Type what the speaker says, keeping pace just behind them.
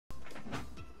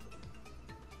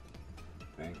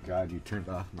God, you turned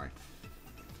off my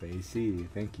AC.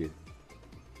 Thank you.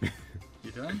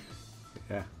 You done?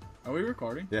 Yeah. Are we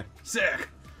recording? Yeah. Sick!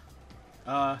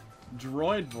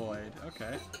 Droid Void.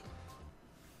 Okay.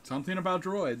 Something about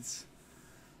droids.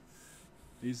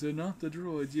 These are not the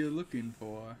droids you're looking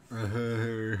for.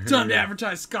 Time to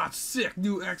advertise Scott's sick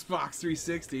new Xbox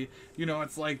 360. You know,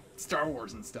 it's like Star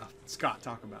Wars and stuff. Scott,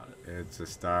 talk about it. It's a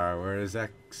Star Wars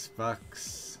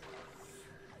Xbox.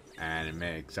 And it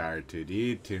makes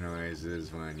R2D2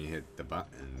 noises when you hit the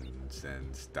buttons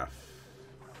and stuff.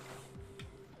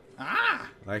 Ah!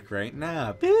 Like right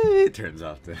now. It turns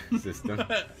off the system.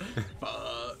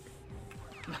 Fuck.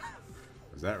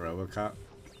 Was that RoboCop?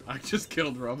 I just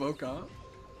killed RoboCop.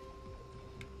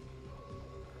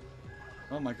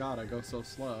 Oh my god, I go so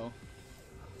slow.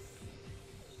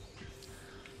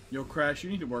 Yo, Crash, you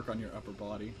need to work on your upper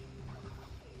body.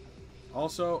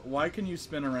 Also, why can you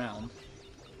spin around?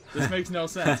 This makes no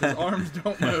sense. His arms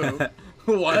don't move.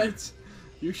 What?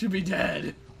 You should be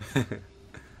dead.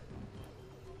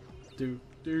 Do.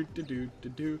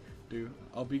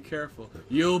 I'll be careful.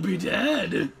 You'll be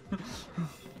dead.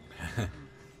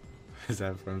 Is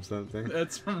that from something?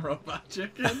 That's from Robot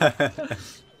Chicken.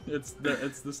 It's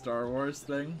the Star Wars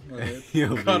thing where they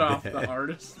cut off the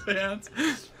artist's hands.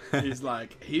 He's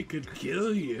like, he could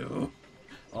kill you.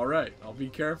 All right, I'll be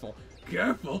careful.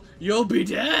 Careful, you'll be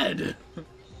dead.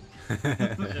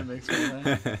 It makes me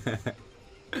laugh.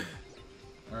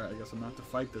 All right, I guess I'm gonna have to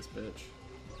fight this bitch.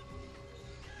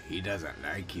 He doesn't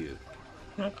like you.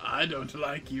 I don't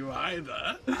like you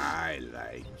either. I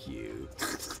like you.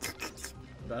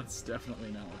 That's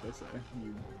definitely not what they say.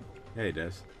 You... Yeah, he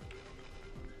does.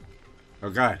 Oh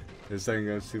god, this thing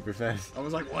goes super fast. I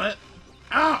was like, what?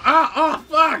 Ow, ow, oh,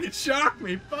 fuck! It shocked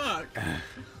me, fuck!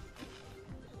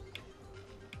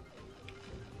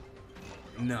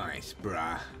 Nice,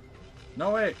 brah.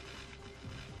 No, wait.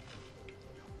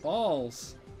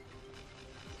 Balls.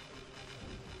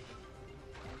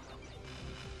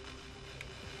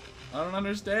 I don't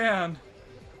understand.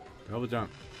 Double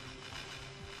jump.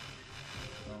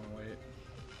 Oh, wait.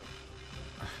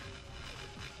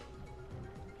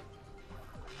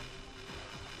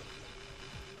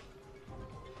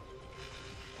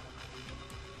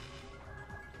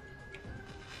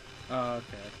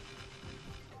 Okay.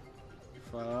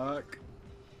 Fuck.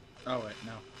 Oh wait,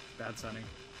 no. Bad Sonny.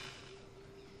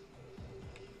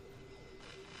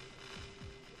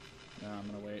 No, I'm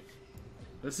gonna wait.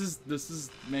 This is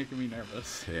making me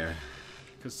nervous. Yeah.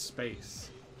 Cause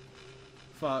space.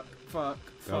 Fuck.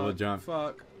 Double jump.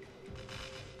 Fuck.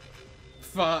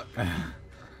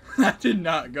 That did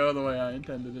not go the way I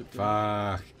intended it to.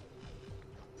 Fuck.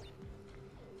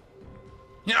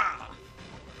 Yeah.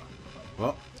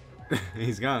 Well,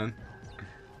 he's gone.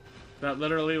 That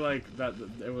literally, like, that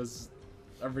it was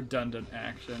a redundant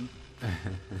action.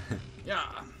 Yeah.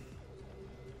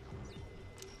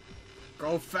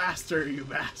 Go faster, you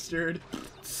bastard.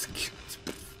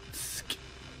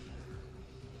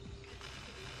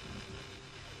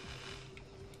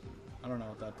 I don't know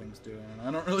what that thing's doing. I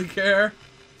don't really care.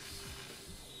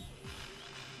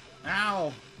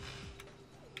 Ow.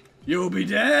 You'll be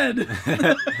dead.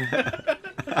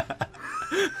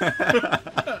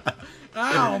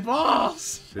 Ow,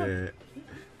 boss! Shit.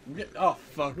 Oh,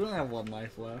 fuck. We only have one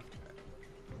life left.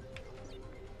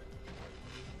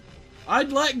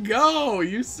 I'd let go!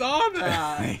 You saw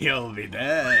that! You'll be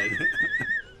dead.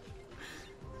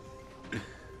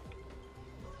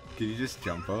 Can you just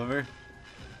jump over?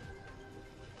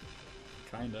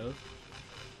 Kind of.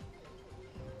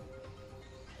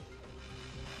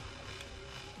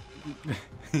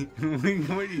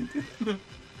 What are you doing?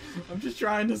 I'm just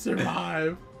trying to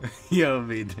survive. You'll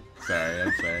be dead. Sorry,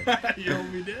 I'm sorry. You'll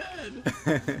be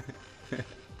dead.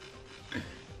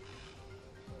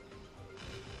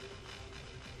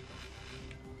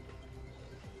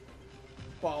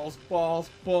 Balls.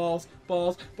 Oh,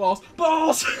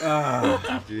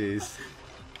 jeez.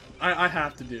 I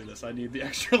have to do this. I need the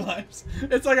extra lives.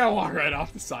 It's like I walk right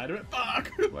off the side of it.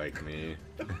 Fuck. Like me.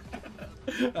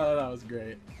 Oh, that was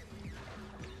great.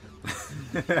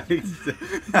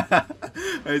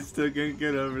 I still can't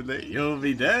get over that. You'll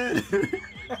be dead.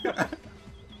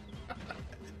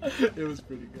 It was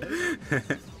pretty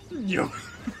good.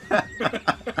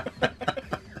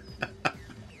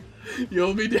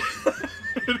 You'll be dead.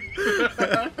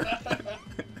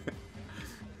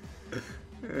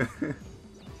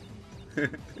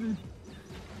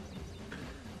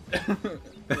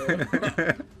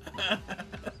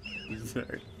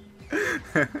 Sorry.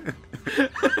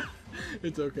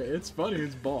 It's okay. It's funny.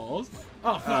 It's balls.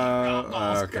 Oh, fuck.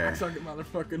 Balls. Okay. Suck it,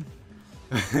 motherfucking.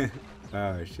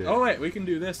 Oh, shit. Oh, wait. We can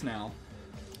do this now.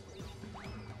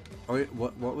 Oh, wait,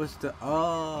 what was the...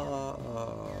 Oh.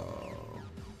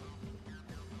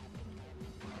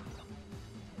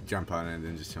 Jump on it and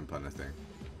then just jump on the thing.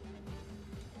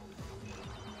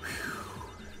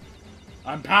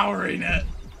 I'm powering it.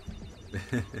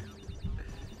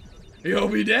 You'll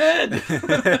be dead.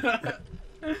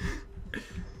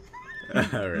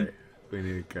 Alright. We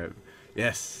need to cut.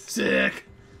 Yes. Sick.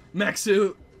 Mech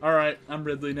suit. Alright, I'm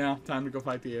Ridley now. Time to go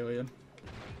fight the alien.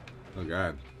 Oh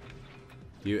god.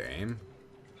 Do you aim?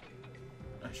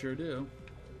 I sure do.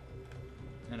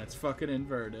 And it's fucking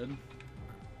inverted.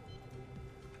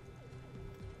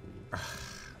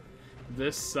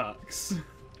 This sucks.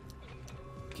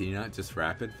 Can you not just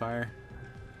rapid fire?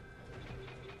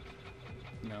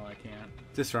 No, I can't.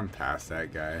 Just run past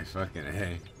that guy. Fucking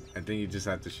A. I think you just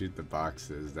have to shoot the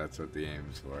boxes. That's what the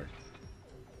aim's for.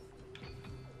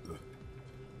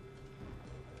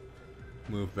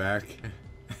 Move back.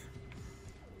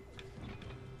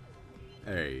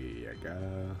 There you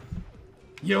go.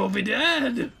 You'll be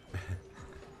dead!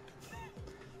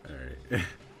 Alright.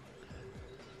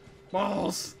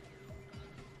 Balls!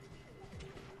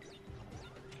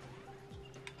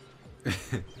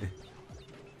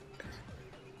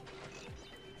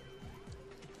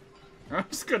 I'm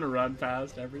just gonna run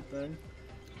past everything.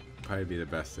 Probably be the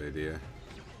best idea.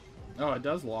 Oh, it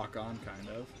does lock on, kind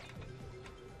of.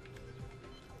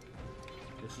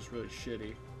 This is really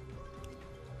shitty.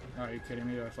 Oh, are you kidding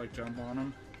me? Do I have to, like, jump on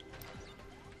him?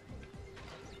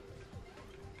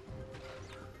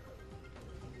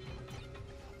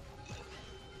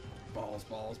 Balls,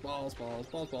 balls, balls, balls,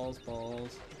 balls, balls,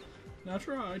 balls. Now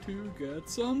try to get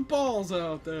some balls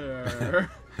out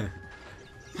there.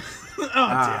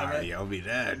 Damn it. You'll be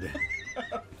dead.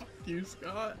 Fuck you,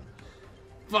 Scott.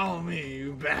 Follow me,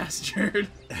 you bastard.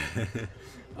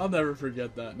 I'll never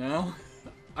forget that now.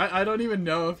 I don't even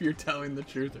know if you're telling the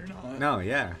truth or not. No,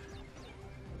 yeah.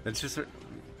 That's just...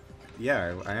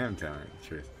 Yeah, I am telling the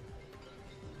truth.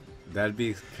 That'd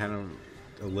be kind of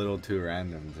a little too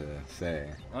random to say.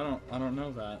 I don't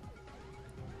know that.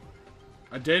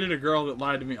 I dated a girl that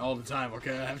lied to me all the time,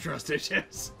 okay? I have trust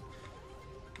issues.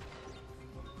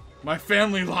 My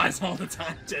family lies all the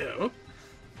time, too.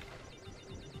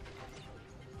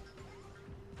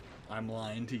 I'm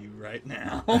lying to you right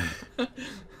now.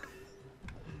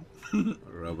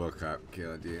 RoboCop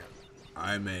killed you.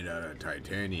 I'm made out of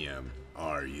titanium.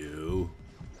 Are you?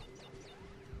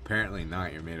 Apparently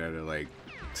not. You're made out of, like,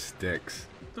 sticks.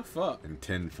 What the fuck? And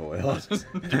tinfoil. Just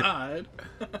died.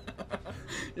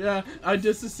 Yeah, I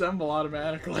disassemble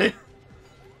automatically.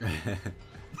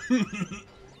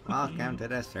 Welcome to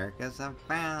the circus of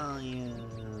value.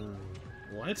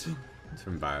 What? It's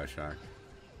from BioShock.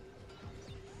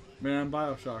 Man,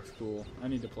 BioShock's cool. I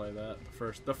need to play that.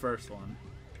 The first one.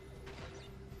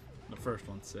 The first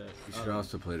one's sick. You should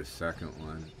also play the second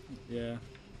one. Yeah.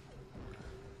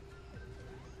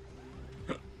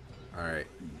 Alright,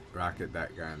 rocket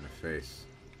that guy in the face.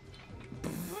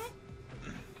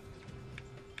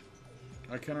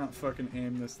 I cannot fucking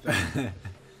aim this thing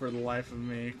for the life of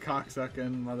me.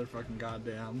 Cocksucking motherfucking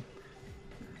goddamn.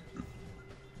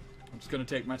 I'm just gonna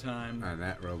take my time. And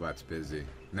that robot's busy.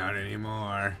 Not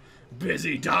anymore.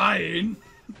 Busy dying?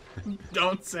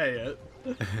 Don't say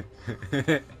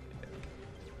it.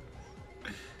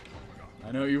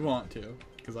 I know you want to,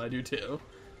 because I do too.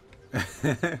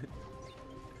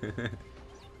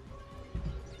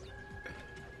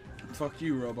 Fuck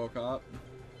you, RoboCop.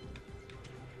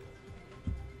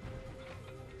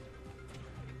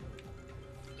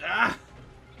 Ah!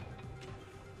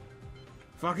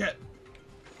 Fuck it.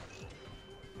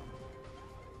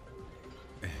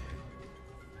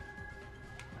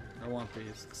 I want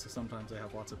these, so sometimes they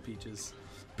have lots of peaches.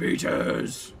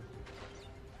 Peaches!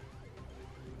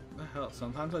 What the hell?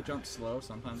 Sometimes I jump slow,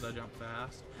 sometimes I jump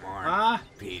fast. More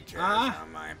peaches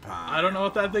on my pie. I don't know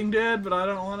what that thing did, but I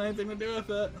don't want anything to do with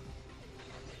it.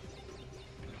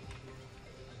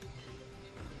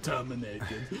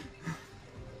 Dominated.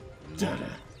 Da-da.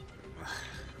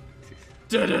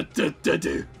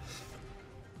 Da-da-da-da-do.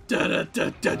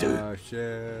 Da-da-da-da-do. Oh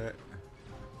shit.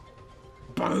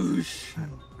 Boosh.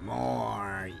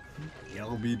 More.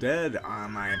 You'll be dead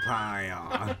on my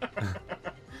pile.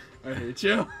 I hate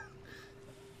you.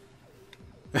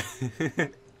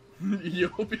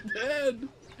 You'll be dead.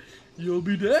 You'll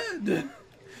be dead.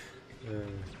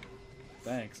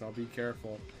 Thanks, I'll be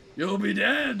careful. You'll be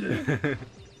dead.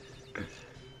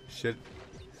 Should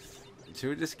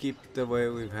we just keep the way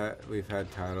we've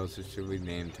had titles, or should we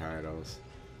name titles?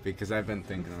 Because I've been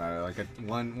thinking about it. Like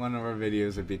one of our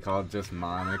videos would be called just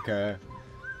Monica,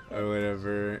 or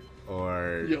whatever,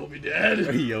 or You'll be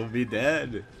dead. You'll be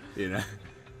dead. You know.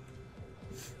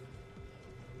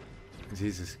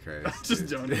 Jesus Christ. I just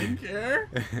don't even care.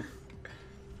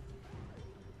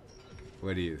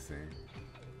 What do you think?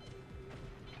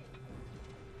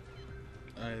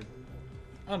 I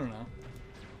don't know.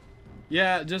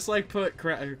 Yeah, just like put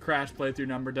crash playthrough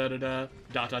number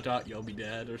dot you'll be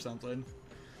dead or something.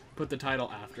 Put the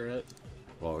title after it.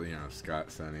 Well, you know,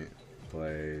 Sonny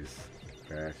plays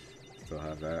Crash. Still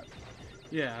have that.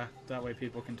 Yeah, that way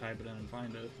people can type it in and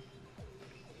find it.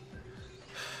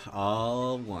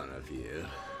 All one of you.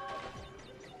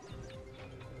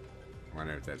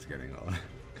 Wonder if that's getting old.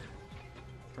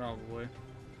 Probably.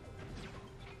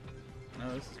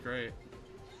 No, this is great.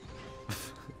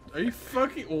 Are you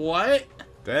fucking what?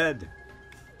 Dead.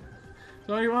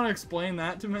 Don't you want to explain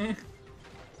that to me?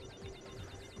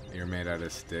 You're made out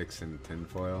of sticks and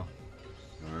tinfoil.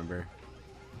 Remember?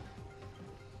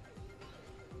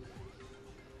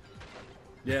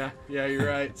 Yeah, you're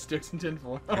right. Sticks and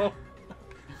tinfoil.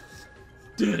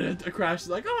 The Crash is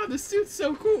like, oh, this suit's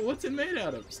so cool. What's it made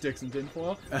out of? Sticks and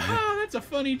tinfoil. Oh, that's a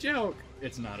funny joke.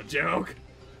 It's not a joke.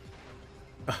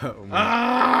 Oh,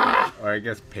 ah! Or I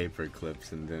guess paper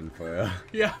clips and tinfoil.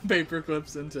 Yeah, paper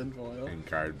clips and tinfoil. And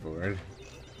cardboard.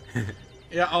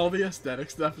 Yeah, all the aesthetic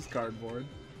stuff is cardboard.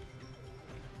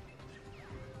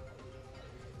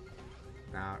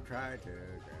 Now try to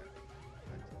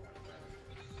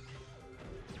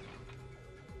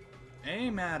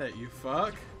aim at it, you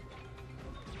fuck.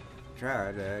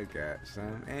 Try to get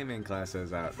some aiming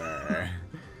classes out there.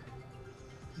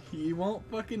 You won't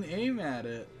fucking aim at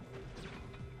it.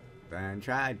 Then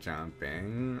try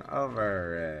jumping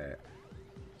over it.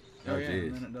 Oh yeah,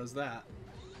 and then it does that.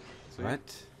 See?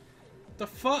 What? The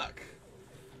fuck?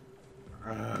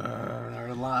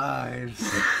 Our lives.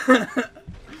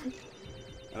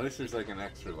 At least there's like an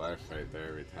extra life right there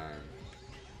every time.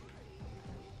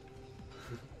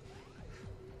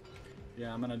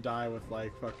 Yeah, I'm gonna die with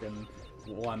like fucking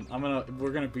one.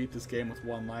 We're gonna beat this game with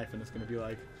one life, and it's gonna be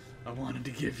like, I wanted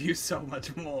to give you so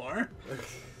much more.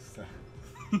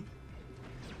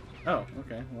 Oh,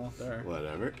 okay. Well, there.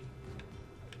 Whatever.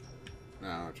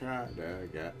 Now try to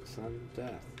get some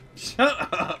death.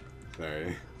 Shut up.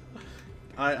 Sorry.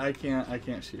 I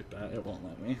can't shoot that. It won't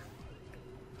let me.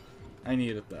 I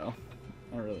need it though.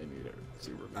 I really need it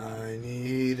super bad. I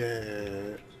need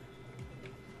it.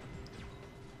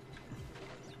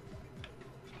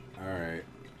 Alright.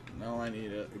 No, I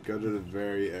need it. Go to the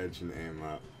very edge and aim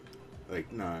up.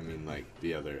 Like, no, I mean like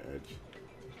the other edge.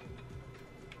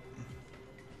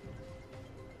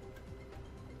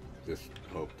 Just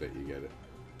hope that you get it.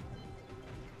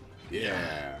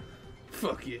 Yeah.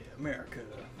 Fuck yeah, America.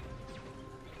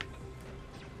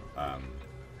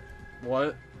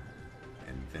 What?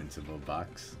 Invincible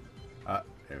box.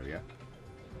 There we go.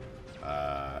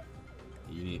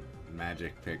 You need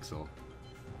magic pixel.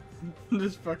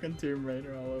 This fucking Tomb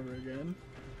Raider all over again.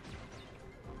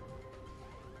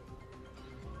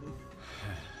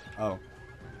 Oh.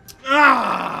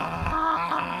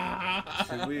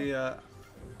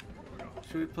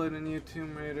 Should we play the new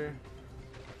Tomb Raider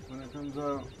when it comes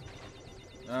out?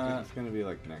 It's gonna be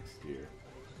like next year.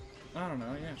 I don't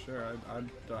know. Yeah, sure. I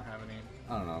don't have any.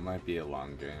 I don't know. It might be a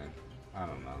long game. I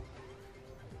don't know.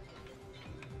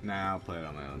 Nah, I'll play it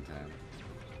on my own time.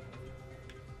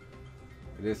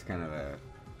 It is kind of a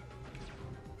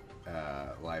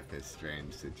Life is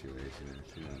Strange situation,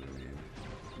 if you know what I mean.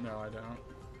 No, I don't.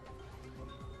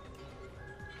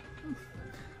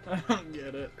 I don't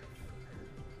get it.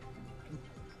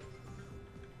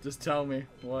 Just tell me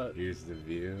what. Here's the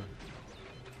view,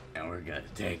 and we're gonna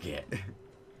take it.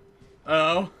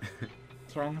 Oh,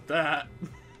 what's wrong with that?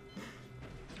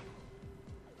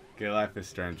 Okay, Life is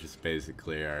Strange is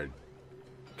basically our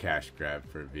cash grab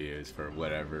for views for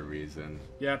whatever reason.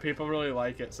 Yeah, people really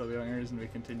like it, so the only reason we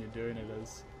continue doing it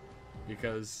is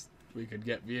because we could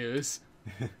get views.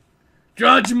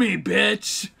 Judge me,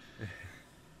 bitch!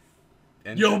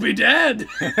 And you'll be dead!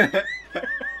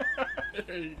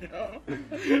 There you go.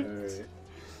 Alright.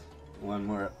 One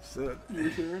more episode. Your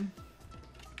turn.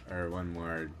 Or one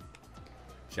more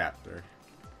chapter.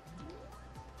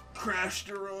 Crash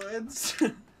steroids.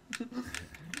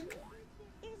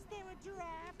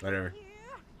 Whatever.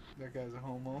 That guy's a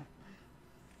homo.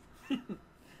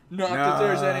 Not that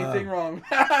there's anything wrong.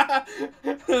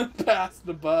 Pass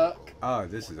the buck. Oh,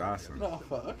 this is awesome. Oh,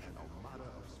 fuck.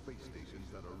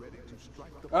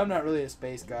 I'm not really a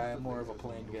space guy. I'm more of a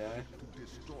plane guy.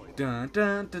 Dun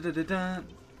dun dun dun dun dun.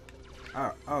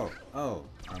 Oh.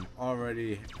 I'm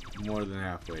already more than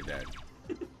halfway dead.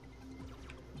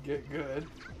 Get good.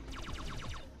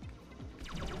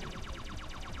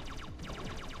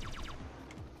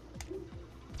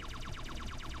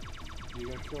 You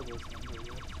gotta kill those things, I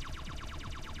guess.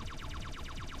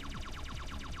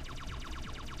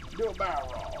 Do a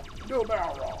barrel roll. Do a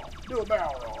barrel roll. Do a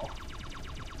barrel roll.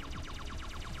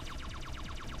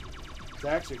 It's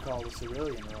actually called a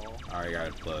civilian roll. Oh, I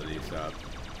gotta blow these up.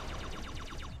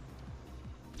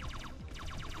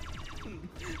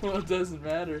 Well, it doesn't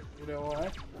matter. You know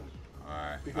why?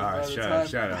 Alright.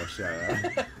 Shut up.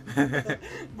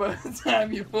 By the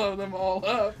time you blow them all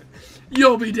up,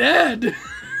 you'll be dead!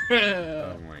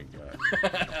 Oh my god.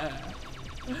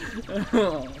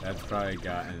 That's probably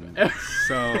gotten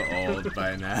so old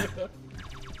by now.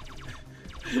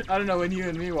 I don't know, when you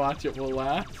and me watch it, we'll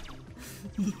laugh.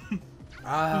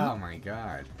 Oh my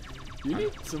god. You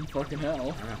need some fucking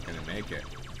hell. I'm not gonna make it.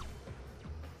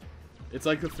 It's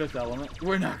like the Fifth Element.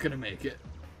 We're not gonna make it.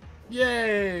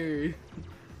 Yay!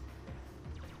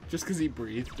 Just because he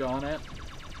breathed on it.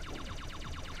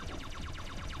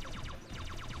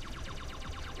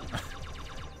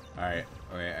 Alright,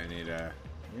 wait, I need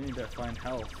You need to find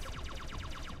health.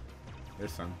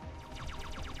 There's some.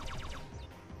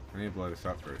 I need to blow this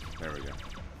up first. There we go.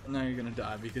 Now you're gonna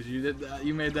die because you did that.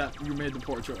 You made the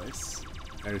poor choice.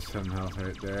 There's some health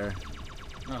right there.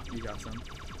 Oh, you got some.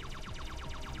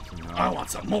 Some health. I want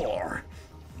some more!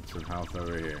 And some health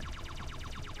over here.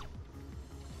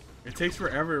 It takes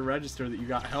forever to register that you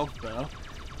got health, though.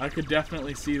 I could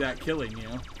definitely see that killing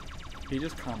you. He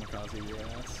just kamikaze your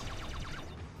ass.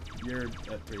 You're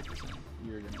at 3%.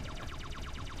 You're gonna die.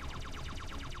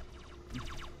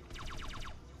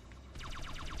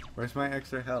 Where's my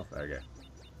extra health? Okay.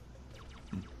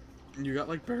 You got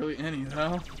like barely any,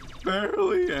 though.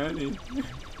 Barely any.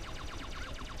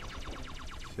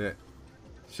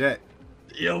 Shit.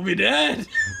 You'll be dead!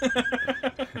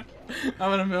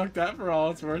 I'm gonna milk that for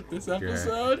all it's worth this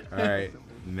episode. Alright,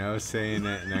 no saying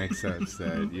it next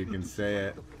episode. You can say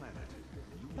it.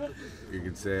 You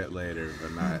can say it later,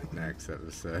 but not next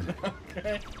episode.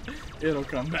 Okay. It'll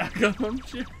come back up, I'm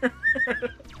sure.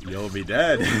 You'll be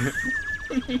dead. I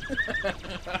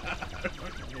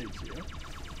fucking hate you.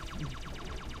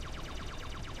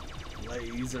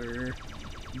 Laser.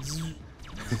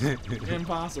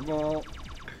 Impossible.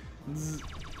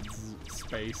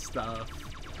 Space stuff.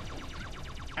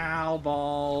 Owl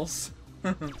balls.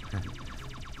 I'm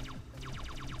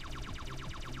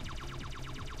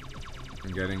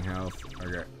getting health.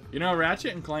 Okay. You know,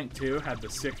 Ratchet and Clank 2 had the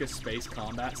sickest space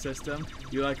combat system.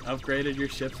 You like upgraded your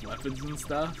ship's weapons and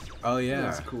stuff. Oh yeah.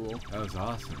 That's cool. That was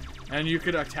awesome. And you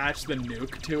could attach the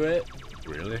nuke to it.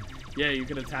 Really? Yeah, you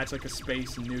could attach like a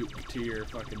space nuke to your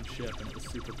fucking ship, and it was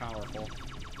super powerful.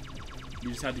 You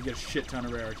just had to get a shit ton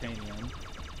of raritanium.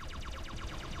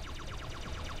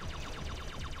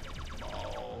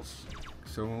 Balls.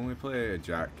 So when we play a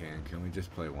Jack game, can we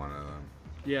just play one of them?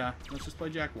 Yeah, let's just play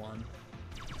Jack 1.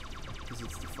 Because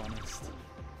it's the funnest.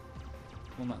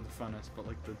 Well, not the funnest, but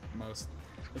like the most...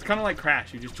 It's kind of like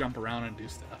Crash, you just jump around and do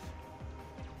stuff.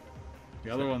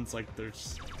 The other one's like,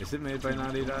 there's... Is it made by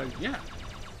Naughty Dog? Yeah.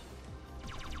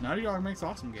 Naughty Dog makes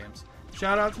awesome games.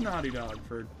 Shout out to Naughty Dog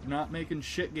for not making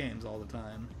shit games all the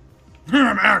time.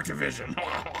 I'm Activision!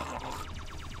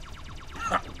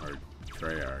 Or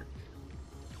Treyarch.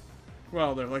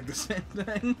 Well, they're like the same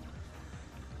thing.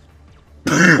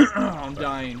 Oh, I'm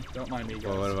dying. Don't mind me, guys.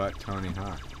 Well, what about Tony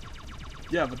Hawk?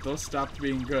 Yeah, but those stopped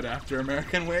being good after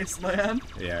American Wasteland.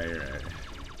 Yeah, you're right.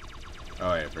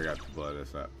 Oh, wait, I forgot to blow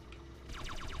this up.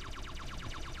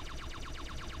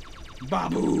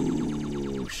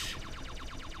 Baboosh!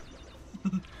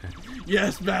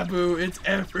 Yes, Babu, it's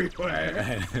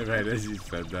everywhere. Right as you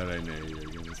said that, I knew you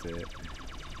were gonna say it.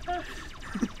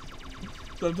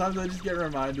 Sometimes I just get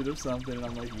reminded of something and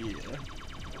I'm like, yeah.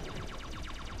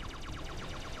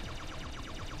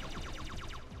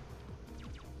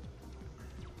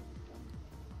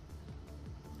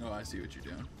 Oh, I see what you're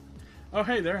doing. Oh,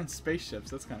 hey, they're in spaceships.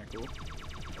 That's kind of cool.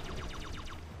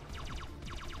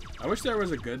 I wish there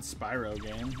was a good Spyro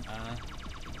game.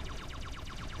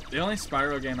 The only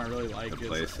Spyro game I really like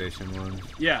The is... PlayStation one?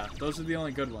 Yeah, those are the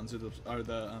only good ones.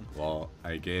 Well,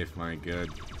 I gave my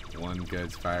one good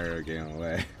Spyro game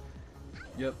away.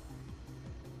 Yep.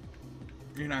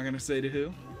 You're not going to say to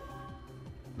who?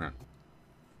 No.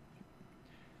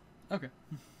 Okay.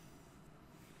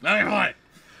 Alright,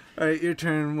 Alright, your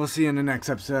turn. We'll see you in the next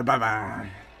episode. Bye-bye.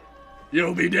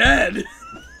 you'll be dead!